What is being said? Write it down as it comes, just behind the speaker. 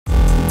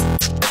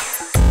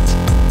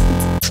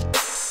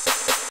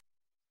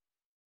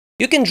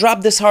You can drop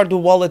this hardware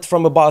wallet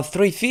from about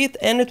 3 feet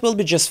and it will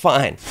be just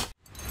fine.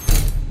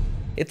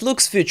 It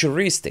looks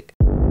futuristic.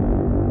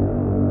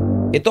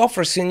 It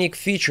offers unique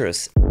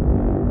features.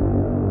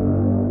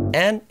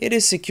 And it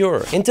is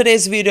secure. In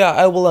today's video,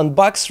 I will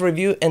unbox,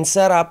 review and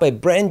set up a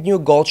brand new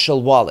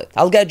Goldshell wallet.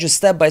 I'll guide you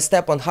step by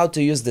step on how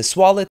to use this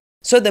wallet,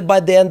 so that by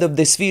the end of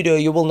this video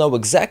you will know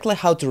exactly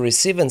how to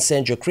receive and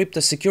send your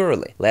crypto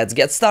securely. Let's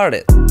get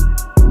started!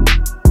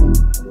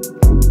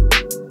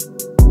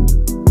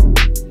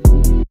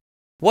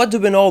 What do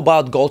we know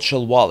about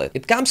Goldshell wallet?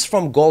 It comes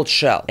from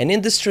Goldshell, an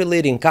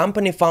industry-leading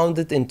company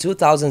founded in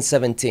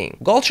 2017.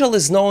 Goldshell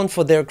is known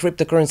for their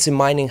cryptocurrency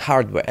mining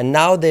hardware, and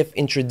now they've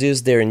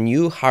introduced their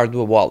new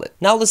hardware wallet.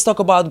 Now let's talk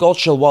about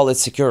Goldshell wallet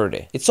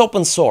security. It's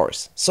open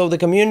source, so the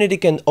community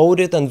can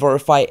audit and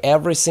verify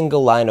every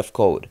single line of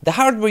code. The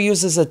hardware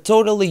uses a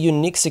totally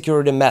unique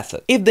security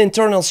method. If the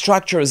internal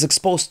structure is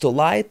exposed to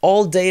light,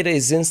 all data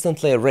is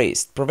instantly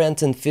erased,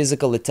 preventing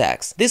physical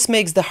attacks. This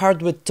makes the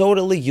hardware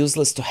totally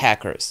useless to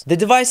hackers.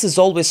 The device is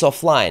always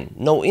offline,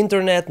 no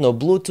internet, no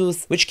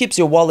Bluetooth, which keeps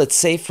your wallet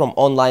safe from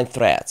online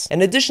threats.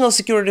 An additional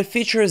security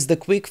feature is the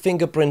quick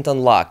fingerprint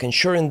unlock,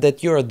 ensuring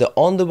that you're the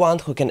only one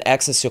who can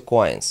access your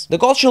coins. The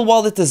Goldshell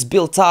wallet is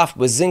built tough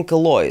with zinc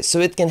alloy, so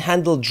it can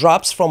handle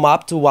drops from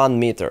up to 1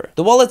 meter.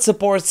 The wallet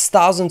supports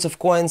thousands of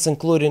coins,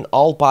 including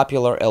all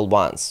popular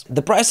L1s.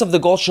 The price of the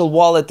Goldshell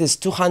wallet is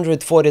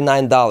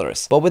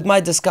 $249, but with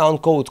my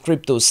discount code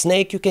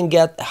CryptoSnake you can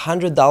get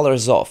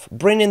 $100 off,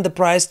 bringing the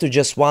price to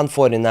just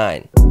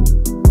 $149.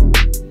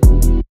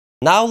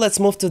 Now let's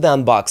move to the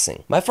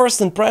unboxing. My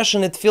first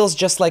impression, it feels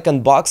just like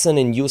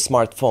unboxing a new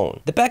smartphone.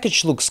 The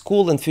package looks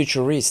cool and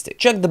futuristic.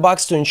 Check the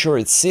box to ensure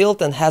it's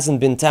sealed and hasn't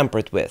been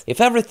tampered with.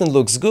 If everything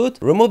looks good,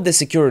 remove the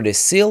security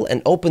seal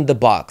and open the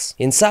box.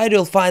 Inside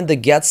you'll find the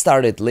Get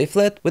Started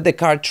leaflet with the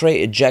card tray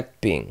eject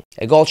pin,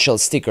 a Goldshell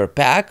sticker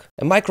pack,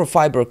 a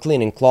microfiber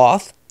cleaning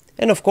cloth,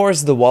 and of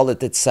course the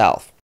wallet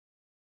itself.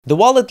 The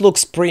wallet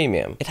looks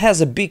premium. It has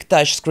a big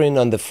touchscreen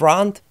on the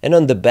front, and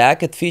on the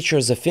back it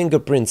features a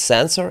fingerprint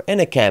sensor and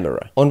a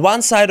camera. On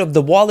one side of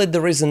the wallet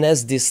there is an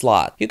SD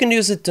slot. You can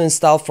use it to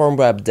install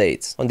firmware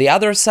updates. On the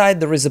other side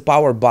there is a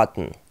power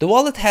button. The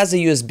wallet has a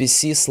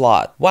USB-C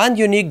slot. One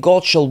unique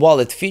Goldshell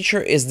wallet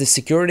feature is the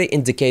security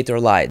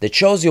indicator light that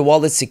shows your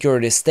wallet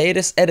security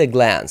status at a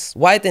glance.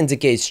 White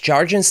indicates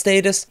charging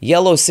status,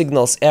 yellow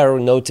signals error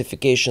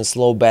notifications,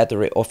 low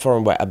battery or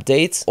firmware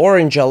updates,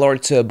 orange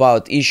alerts you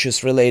about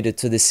issues related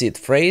to the seed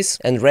phrase,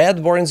 and red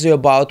warns you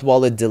about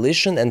wallet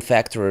deletion and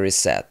factory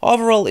reset.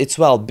 Overall, it's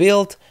well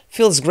built,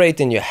 feels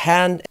great in your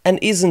hand, and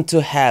isn't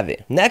too heavy.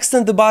 Next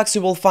in the box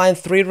you will find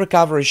 3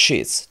 recovery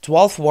sheets,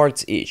 12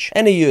 words each,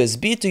 and a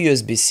USB to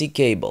USB-C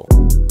cable.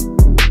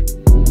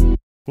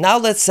 Now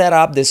let's set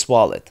up this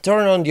wallet.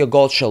 Turn on your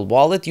Goldshell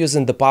wallet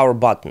using the power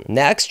button.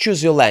 Next,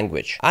 choose your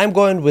language. I'm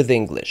going with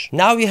English.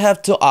 Now you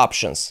have 2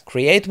 options: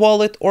 create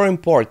wallet or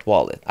import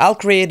wallet. I'll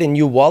create a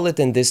new wallet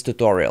in this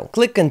tutorial.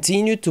 Click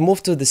continue to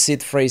move to the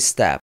seed phrase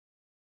step.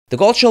 The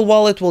Goldshell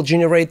wallet will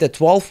generate a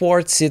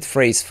 12-word seed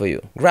phrase for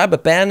you. Grab a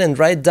pen and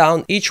write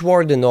down each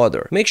word in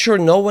order. Make sure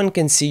no one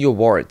can see your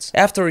words.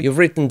 After you've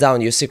written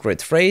down your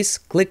secret phrase,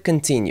 click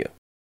continue.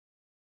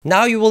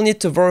 Now you will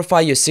need to verify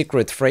your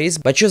secret phrase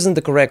by choosing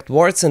the correct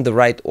words in the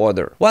right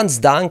order. Once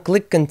done,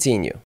 click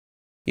continue.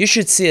 You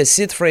should see a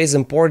seed phrase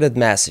imported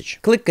message.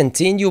 Click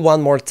continue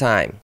one more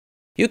time.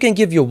 You can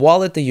give your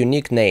wallet a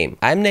unique name.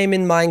 I'm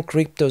naming mine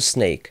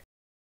CryptoSnake.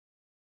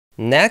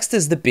 Next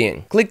is the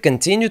PIN. Click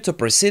continue to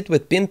proceed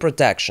with PIN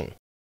protection.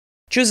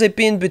 Choose a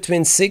PIN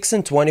between 6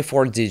 and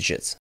 24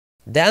 digits.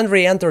 Then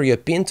re-enter your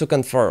PIN to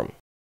confirm.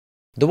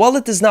 The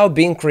wallet is now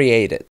being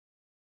created.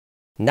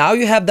 Now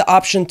you have the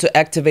option to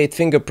activate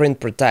fingerprint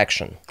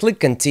protection. Click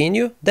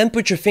continue, then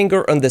put your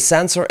finger on the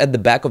sensor at the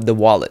back of the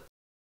wallet.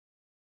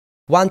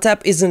 One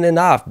tap isn't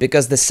enough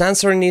because the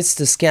sensor needs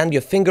to scan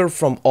your finger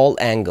from all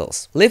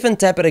angles. Leave and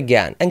tap it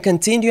again, and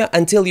continue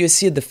until you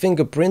see the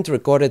fingerprint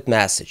recorded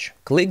message.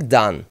 Click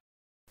done.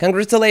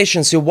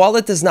 Congratulations, your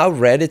wallet is now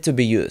ready to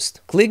be used.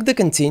 Click the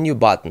continue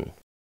button.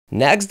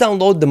 Next,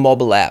 download the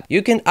mobile app.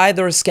 You can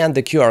either scan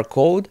the QR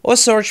code or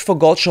search for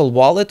Goldshell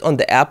wallet on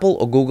the Apple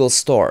or Google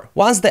Store.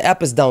 Once the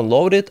app is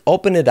downloaded,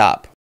 open it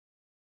up.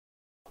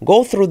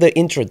 Go through the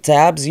intro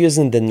tabs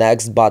using the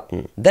next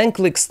button. Then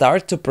click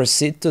start to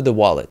proceed to the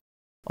wallet.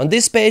 On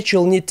this page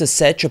you'll need to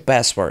set your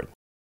password.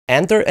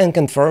 Enter and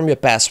confirm your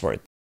password.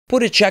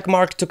 Put a check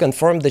mark to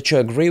confirm that you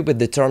agree with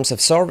the terms of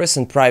service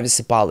and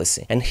privacy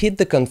policy, and hit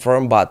the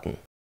confirm button.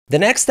 The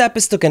next step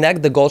is to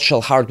connect the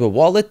Goldshell hardware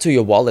wallet to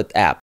your wallet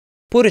app.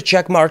 Put a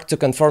check mark to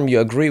confirm you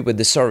agree with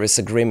the service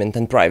agreement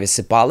and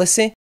privacy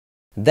policy,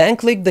 then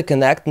click the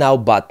Connect Now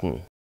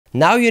button.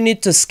 Now you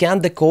need to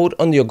scan the code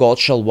on your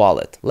Goldshell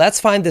wallet.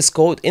 Let's find this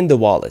code in the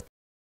wallet.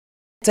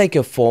 Take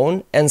your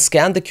phone and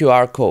scan the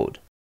QR code.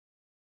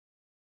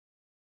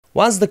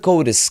 Once the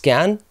code is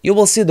scanned, you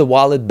will see the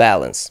wallet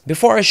balance.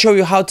 Before I show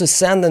you how to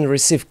send and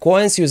receive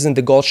coins using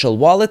the Goldshell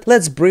wallet,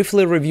 let's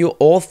briefly review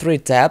all 3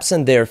 tabs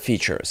and their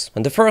features.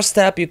 On the first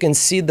tab, you can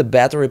see the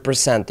battery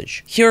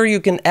percentage. Here you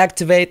can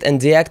activate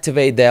and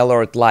deactivate the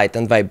alert light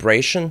and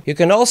vibration. You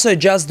can also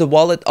adjust the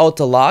wallet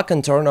auto lock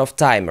and turn off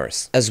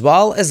timers, as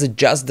well as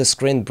adjust the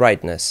screen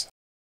brightness.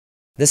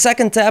 The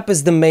second tab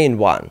is the main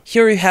one.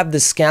 Here you have the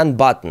scan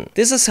button.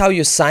 This is how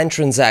you sign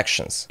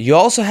transactions. You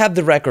also have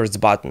the records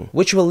button,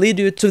 which will lead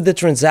you to the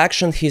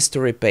transaction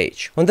history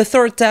page. On the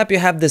third tab you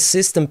have the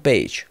system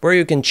page, where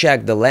you can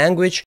check the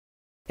language,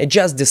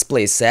 adjust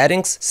display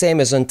settings, same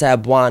as on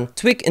tab 1,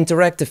 tweak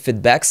interactive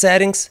feedback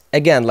settings,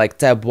 again like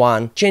tab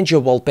 1, change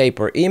your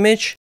wallpaper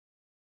image,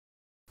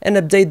 and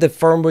update the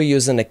firmware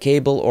using a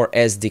cable or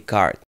SD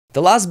card.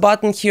 The last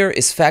button here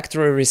is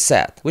Factory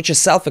Reset, which is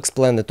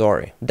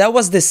self-explanatory. That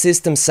was the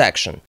system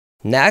section.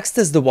 Next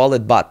is the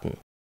wallet button.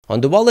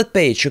 On the wallet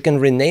page you can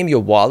rename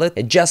your wallet,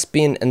 adjust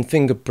PIN and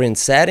fingerprint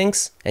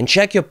settings, and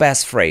check your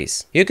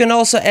passphrase. You can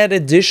also add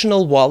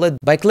additional wallet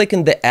by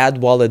clicking the Add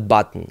Wallet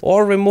button,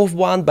 or remove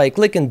one by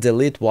clicking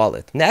Delete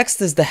Wallet.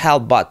 Next is the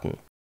Help button.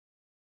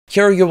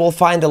 Here you will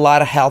find a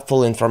lot of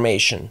helpful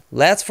information.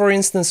 Let's, for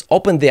instance,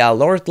 open the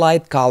Alert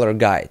Light Color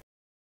Guide.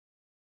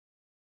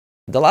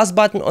 The last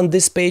button on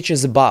this page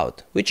is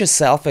About, which is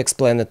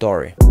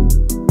self-explanatory.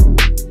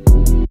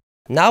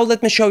 Now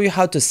let me show you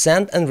how to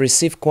send and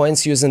receive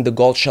coins using the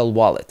Goldshell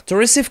wallet. To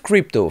receive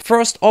crypto,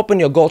 first open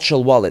your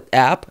Goldshell wallet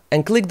app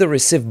and click the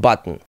Receive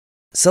button.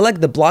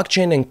 Select the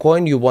blockchain and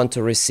coin you want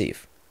to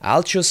receive.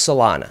 I'll choose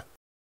Solana.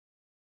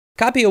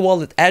 Copy your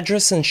wallet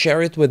address and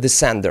share it with the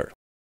sender.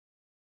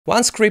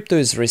 Once crypto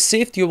is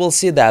received, you will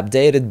see the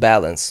updated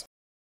balance.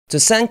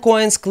 To send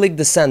coins, click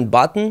the Send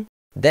button.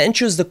 Then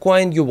choose the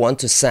coin you want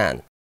to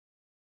send.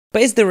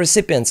 Paste the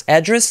recipient's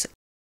address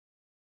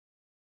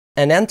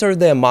and enter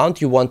the amount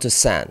you want to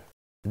send.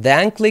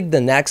 Then click the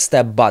Next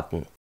Step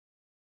button.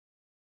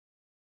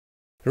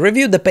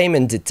 Review the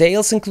payment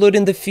details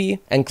including the fee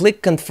and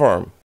click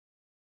Confirm.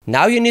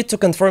 Now you need to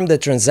confirm the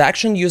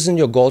transaction using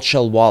your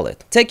Goldshell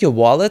wallet. Take your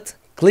wallet,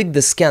 click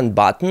the Scan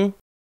button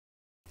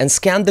and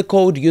scan the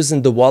code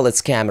using the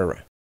wallet's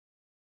camera.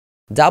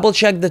 Double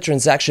check the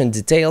transaction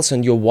details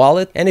on your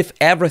wallet, and if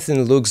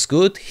everything looks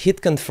good,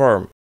 hit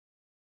Confirm.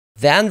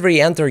 Then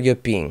re-enter your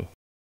PIN.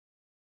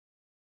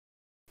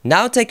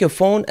 Now take your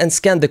phone and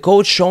scan the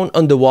code shown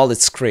on the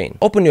wallet screen.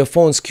 Open your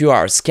phone's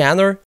QR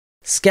scanner,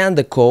 scan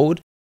the code,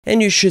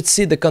 and you should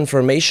see the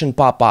confirmation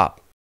pop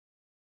up.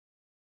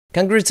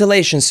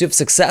 Congratulations, you've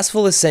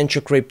successfully sent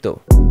your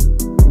crypto.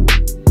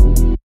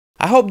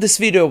 I hope this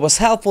video was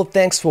helpful,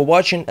 thanks for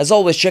watching. As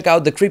always, check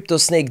out the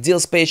CryptoSnake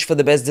deals page for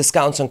the best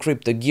discounts on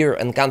crypto gear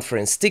and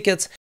conference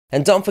tickets.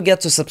 And don't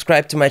forget to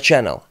subscribe to my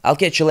channel. I'll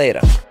catch you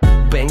later.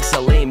 Banks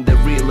are lame, they're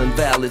real and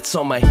valid.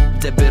 So my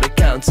debit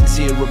account's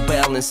zero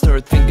balance.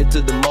 Third finger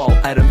to the mall,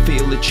 I don't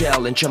feel a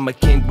challenge. I'm a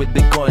king with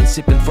Bitcoin,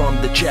 sipping from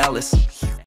the chalice.